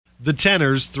The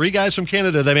Tenors, 3 guys from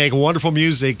Canada. They make wonderful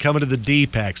music coming to the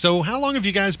D-Pack. So how long have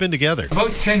you guys been together?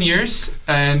 About 10 years,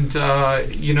 and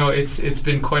it's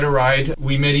been quite a ride.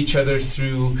 We met each other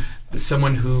through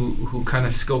someone who kind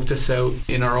of scoped us out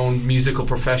in our own musical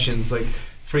professions. Like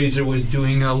Fraser was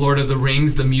doing Lord of the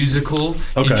Rings, the musical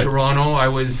in Toronto. I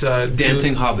was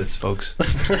Dancing Hobbits, folks.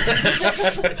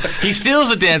 He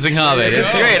steals a Dancing Hobbit.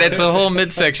 It's great. It's a whole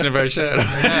midsection of our show.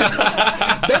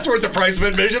 That's worth the price of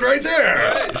admission right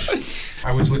there. Right.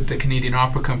 I was with the Canadian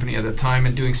Opera Company at the time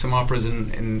and doing some operas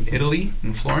in Italy,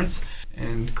 in Florence.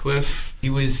 And Cliff, he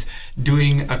was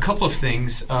doing a couple of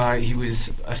things. He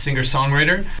was a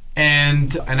singer-songwriter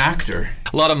and an actor.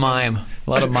 A lot of miming.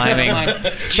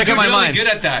 Check out my really mind. Good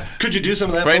at that. Could you do some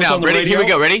of that right for us now? on the Ready? radio? Here we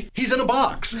go. Ready? He's in a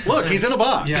box. Look, he's in a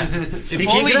box. Yeah. If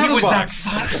only he was that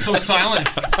so silent,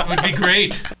 it would be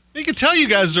great. You can tell you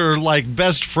guys are like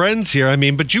best friends here. I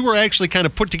mean, but you were actually kind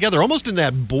of put together almost in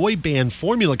that boy band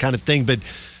formula kind of thing. But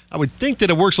I would think that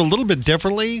it works a little bit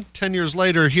differently. 10 years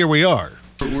later, here we are.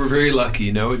 We're very lucky,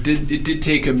 you know. It did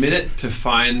take a minute to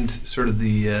find sort of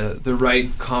the right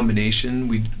combination.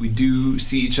 We do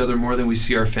see each other more than we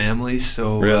see our families.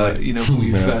 So really?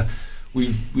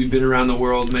 We've been around the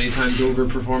world many times over,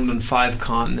 performed on 5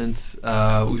 continents.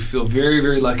 We feel very,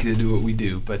 very lucky to do what we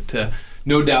do. But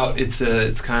no doubt,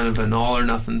 it's kind of an all or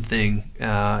nothing thing,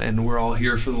 and we're all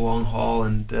here for the long haul,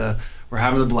 and we're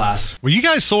having a blast. Well, you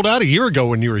guys sold out a year ago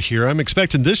when you were here. I'm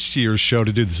expecting this year's show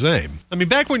to do the same. I mean,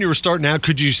 back when you were starting out,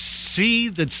 could you see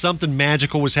that something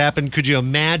magical was happening? Could you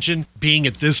imagine being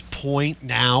at this point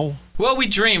now? Well, we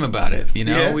dream about it, you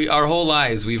know. Yeah. Our whole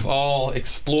lives, we've all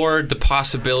explored the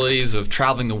possibilities of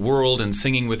traveling the world and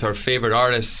singing with our favorite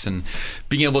artists and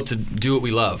being able to do what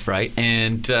we love, right?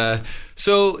 And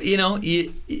so, you know,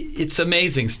 it's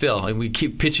amazing still. And we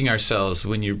keep pitching ourselves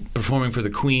when you're performing for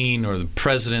the Queen or the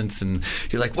presidents, and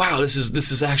you're like, wow, this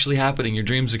is actually happening. Your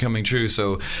dreams are coming true.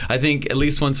 So I think at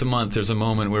least once a month there's a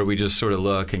moment where we just sort of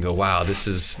look and go, wow, this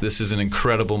is an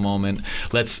incredible moment.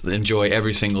 Let's enjoy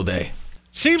every single day.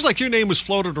 Seems like your name was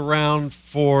floated around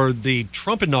for the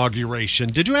Trump inauguration.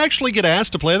 Did you actually get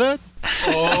asked to play that?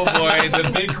 Oh boy, the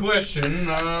big question.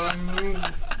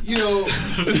 You know,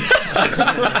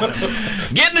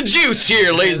 Get the juice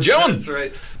here, ladies and gentlemen. That's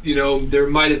right. You know, there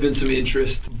might have been some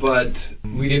interest, but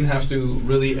We didn't have to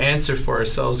really answer for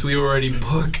ourselves. We were already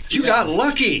booked. You got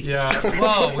lucky. Yeah.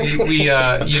 Well, we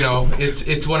you know,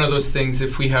 it's one of those things.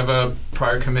 If we have a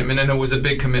prior commitment, and it was a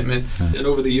big commitment. and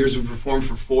over the years we performed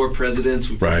for 4 presidents.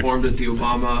 We Right. performed at the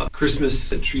Obama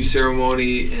Christmas tree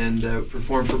ceremony, and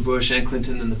performed for Bush and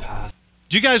Clinton in the past.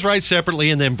 Do you guys write separately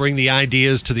and then bring the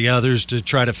ideas to the others to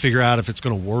try to figure out if it's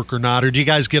going to work or not? Or do you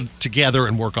guys get together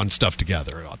and work on stuff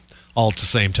together all at the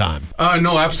same time?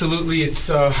 No, absolutely. It's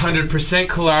 100%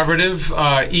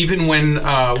 collaborative. Even when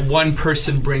one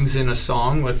person brings in a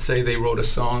song, let's say they wrote a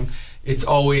song, it's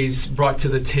always brought to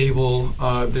the table.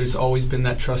 There's always been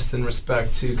that trust and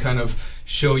respect to kind of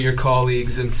show your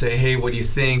colleagues and say, hey, what do you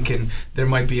think? And there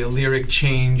might be a lyric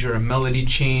change or a melody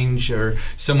change, or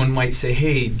someone might say,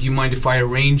 hey, do you mind if I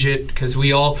arrange it? Because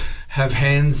we all have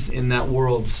hands in that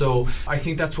world. So I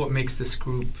think that's what makes this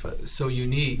group so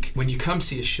unique. When you come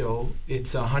see a show,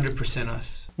 it's 100%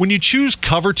 us. When you choose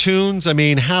cover tunes, I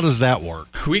mean, how does that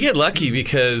work? We get lucky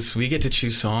because we get to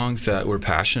choose songs that we're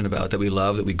passionate about, that we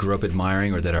love, that we grew up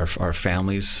admiring, or that our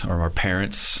families or our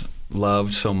parents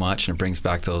loved so much, and it brings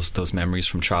back those memories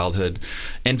from childhood,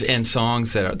 and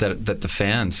songs that the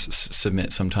fans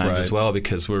submit sometimes as well,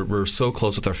 because we're so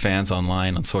close with our fans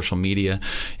online on social media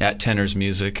at Tenors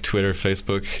Music, Twitter,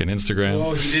 Facebook, and Instagram.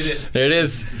 Oh, he did it. There it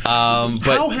is. But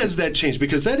how has that changed?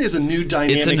 Because that is a new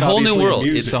dynamic. it's a whole new obviously, world.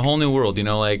 in music. It's a whole new world. You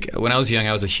know, like when I was young,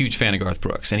 I was a huge fan of Garth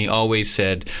Brooks, and he always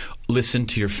said, listen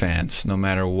to your fans no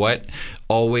matter what.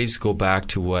 Always go back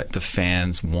to what the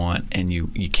fans want, and you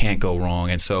can't go wrong.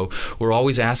 And so we're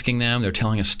always asking them. They're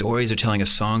telling us stories. They're telling us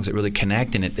songs that really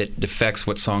connect, and it affects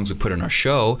what songs we put in our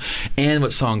show and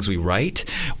what songs we write,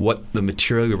 what the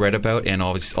material we write about, and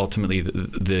always ultimately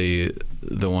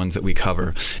the ones that we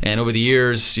cover. And over the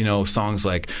years, you know, songs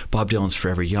like Bob Dylan's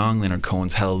Forever Young, Leonard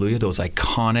Cohen's Hallelujah, those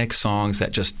iconic songs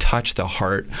that just touch the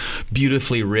heart,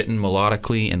 beautifully written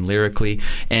melodically and lyrically,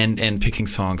 and picking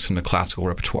songs from the classical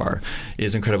repertoire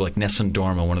is incredible. Like Nessun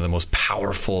Dorma, one of the most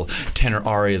powerful tenor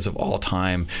arias of all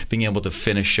time. Being able to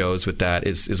finish shows with that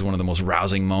is one of the most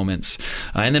rousing moments.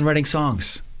 And then writing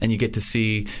songs, and you get to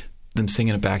see them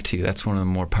singing it back to you. That's one of the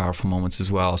more powerful moments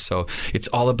as well. So it's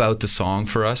all about the song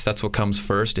for us. That's what comes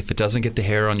first. If it doesn't get the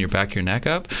hair on your back of your neck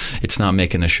up, it's not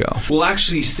making the show. We'll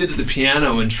actually sit at the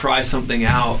piano and try something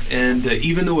out, and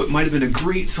even though it might have been a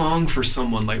great song for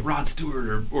someone like Rod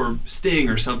Stewart or Sting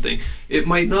or something, it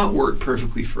might not work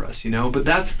perfectly for us, but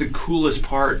that's the coolest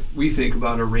part we think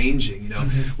about arranging.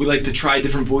 We like to try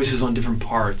different voices on different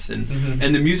parts, and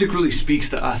the music really speaks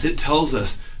to us. It tells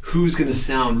us who's going to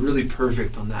sound really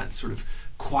perfect on that sort of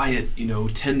quiet,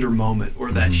 tender moment,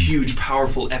 or that huge,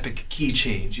 powerful, epic key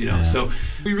change, So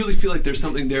we really feel like there's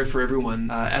something there for everyone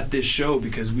at this show,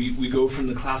 because we go from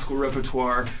the classical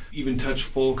repertoire, even touch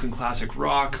folk and classic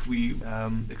rock. We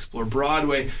explore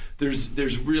Broadway.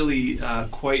 There's really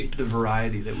quite the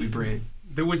variety that we bring.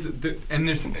 There's,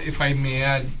 if I may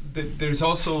add, there's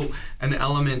also an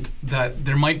element that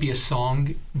there might be a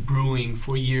song brewing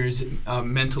for years,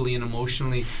 mentally and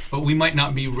emotionally, but we might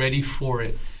not be ready for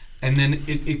it. And then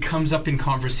it comes up in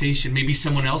conversation. Maybe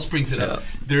someone else brings it up.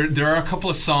 There are a couple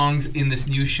of songs in this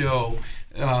new show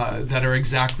that are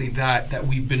exactly that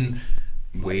we've been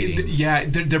waiting.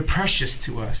 They're precious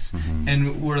to us,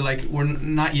 and we're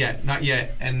not yet,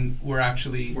 and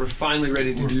we're finally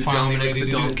ready to do Dominic the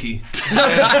Donkey.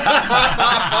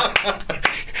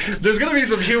 There's going to be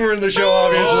some humor in the show,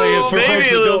 obviously.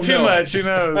 Maybe a little too much. Who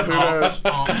knows?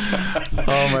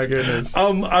 Oh my goodness.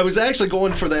 I was actually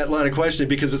going for that line of questioning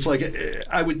because it's like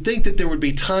I would think that there would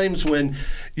be times when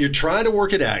you try to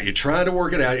work it out,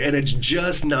 and it's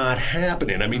just not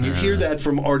happening. I mean, you hear that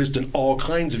from artists in all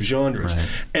kinds of genres. Right.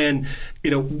 And,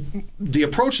 the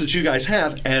approach that you guys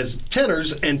have as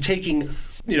tenors and taking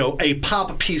a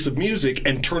pop piece of music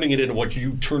and turning it into what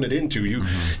you turn it into.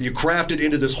 You craft it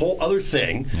into this whole other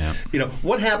thing. Yeah.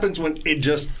 What happens when it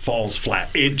just falls flat?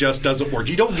 It just doesn't work.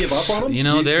 You don't give up on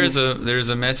them? There's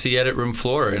a messy edit room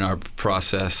floor in our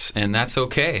process, and that's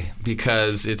okay,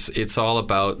 because it's all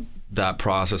about that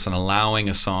process and allowing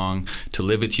a song to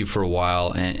live with you for a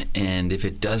while, and if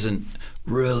it doesn't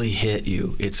really hit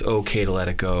you, it's okay to let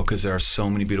it go, because there are so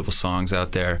many beautiful songs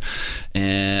out there,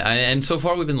 and so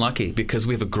far we've been lucky because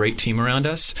we have a great team around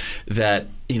us that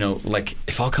like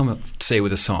if I'll come say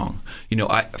with a song,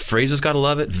 Fraser's got to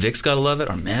love it, Vic's got to love it,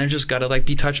 our manager's got to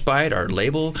be touched by it, our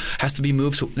label has to be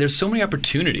moved. So there's so many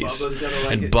opportunities,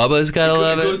 Bubba's got to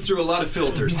love it. It goes through a lot of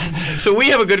filters. So we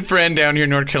have a good friend down here in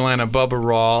North Carolina, Bubba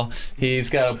Rawl. He's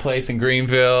got a place in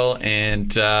Greenville,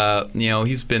 and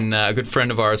he's been a good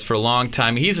friend of ours for a long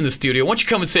time. He's in the studio. Why don't you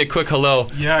come and say a quick hello?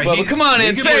 Yeah, Bubba, come on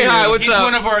in, say hi. What's up? He's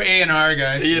one of our A&R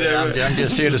guys. I'm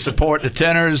just here to support the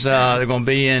Tenors. They're going to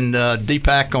be in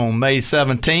Deepak on May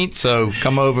 17th, so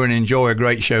come over and enjoy a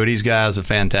great show. These guys are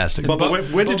fantastic.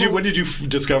 Bubba, when did you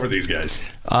discover these guys?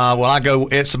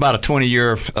 It's about a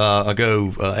 20-year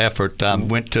ago effort. I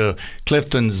went to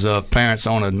Clifton's parents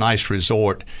on a nice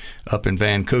resort up in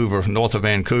Vancouver, north of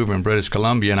Vancouver in British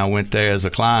Columbia, and I went there as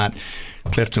a client.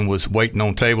 Clifton was waiting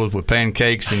on tables with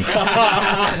pancakes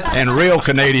and real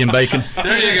Canadian bacon.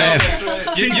 There you go. That's right.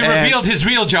 You revealed his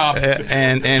real job.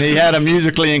 And he had a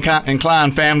musically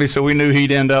inclined family, so we knew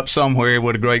he'd end up somewhere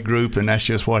with a great group, and that's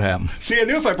just what happened. See, I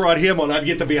knew if I brought him on, I'd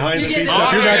get the behind-the-scenes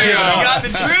stuff. You're not giving up. You got the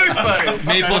truth, buddy.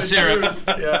 Maple syrup.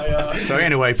 Yeah. So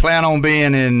anyway, plan on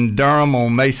being in Durham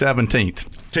on May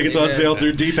 17th. Tickets on sale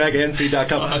through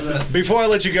dpacknc.com. Awesome. Before I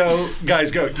let you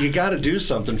guys go, you got to do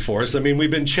something for us. I mean, we've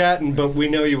been chatting, but we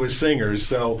know you as singers.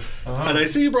 So, and I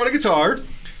see you brought a guitar.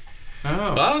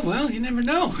 Oh, well, you never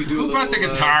know. Who brought the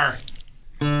guitar?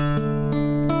 I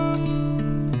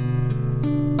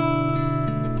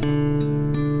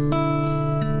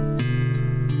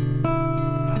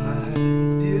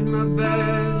did my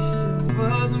best. It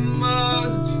wasn't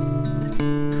much.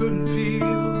 Couldn't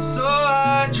feel, so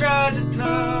I tried to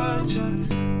touch.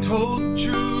 I told the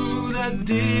truth, I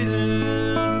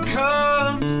didn't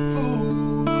come to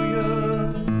fool you.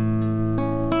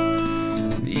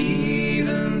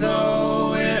 Even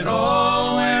though it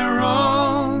all went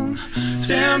wrong,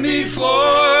 stand before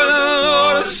the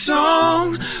Lord a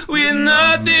song with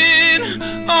nothing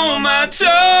on my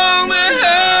tongue but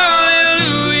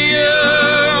hallelujah.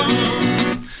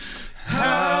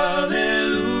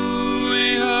 Hallelujah.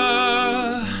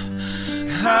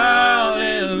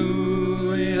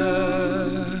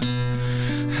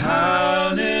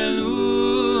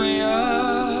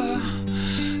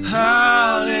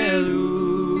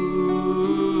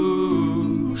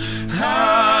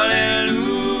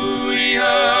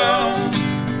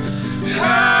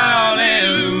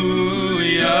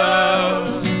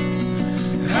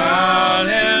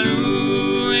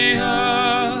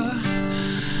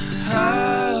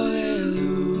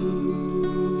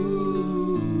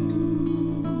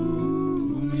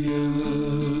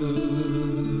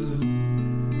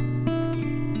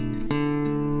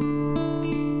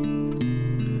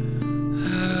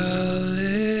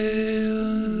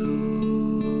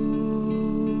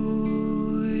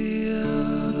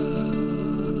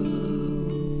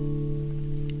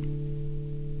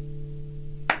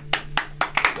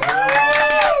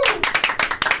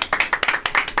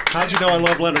 How'd you know I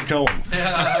love Leonard Cohen?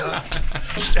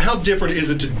 How different is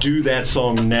it to do that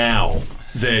song now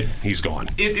that he's gone?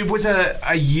 It was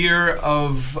a year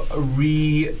of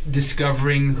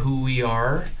rediscovering who we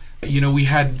are. You know, we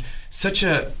had such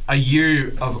a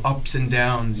year of ups and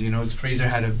downs. You know, Fraser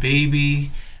had a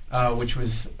baby, which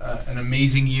was an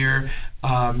amazing year.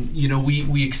 You know,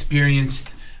 we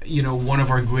experienced, you know, one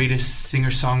of our greatest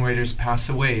singer-songwriters pass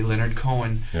away, Leonard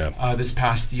Cohen, this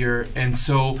past year. And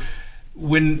so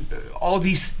when all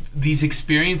these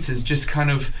experiences just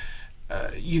kind of,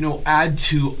 you know, add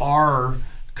to our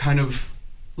kind of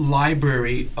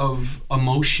library of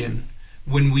emotion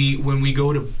when we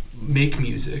go to make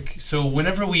music. So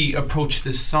whenever we approach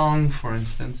this song, for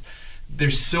instance,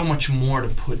 there's so much more to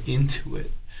put into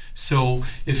it. So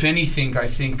if anything, I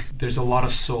think there's a lot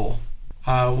of soul,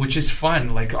 which is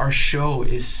fun. Like, our show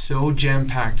is so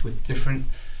jam-packed with different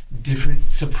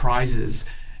surprises.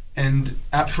 And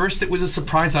at first it was a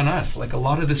surprise on us. Like, a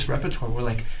lot of this repertoire, we're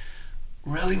like,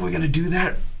 really, we're going to do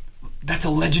that? That's a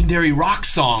legendary rock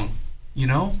song, you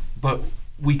know? But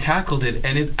we tackled it,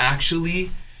 and it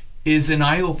actually is an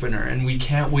eye-opener, and we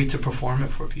can't wait to perform it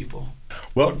for people.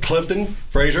 Well, Clifton,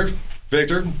 Fraser,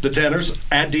 Victor, the Tenors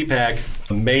at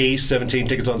DPAC, May 17.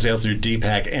 Tickets on sale through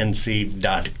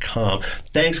dpacnc.com.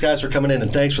 Thanks, guys, for coming in,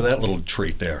 and thanks for that little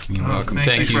treat there. You're welcome.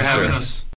 Thank you you, for having sir. us.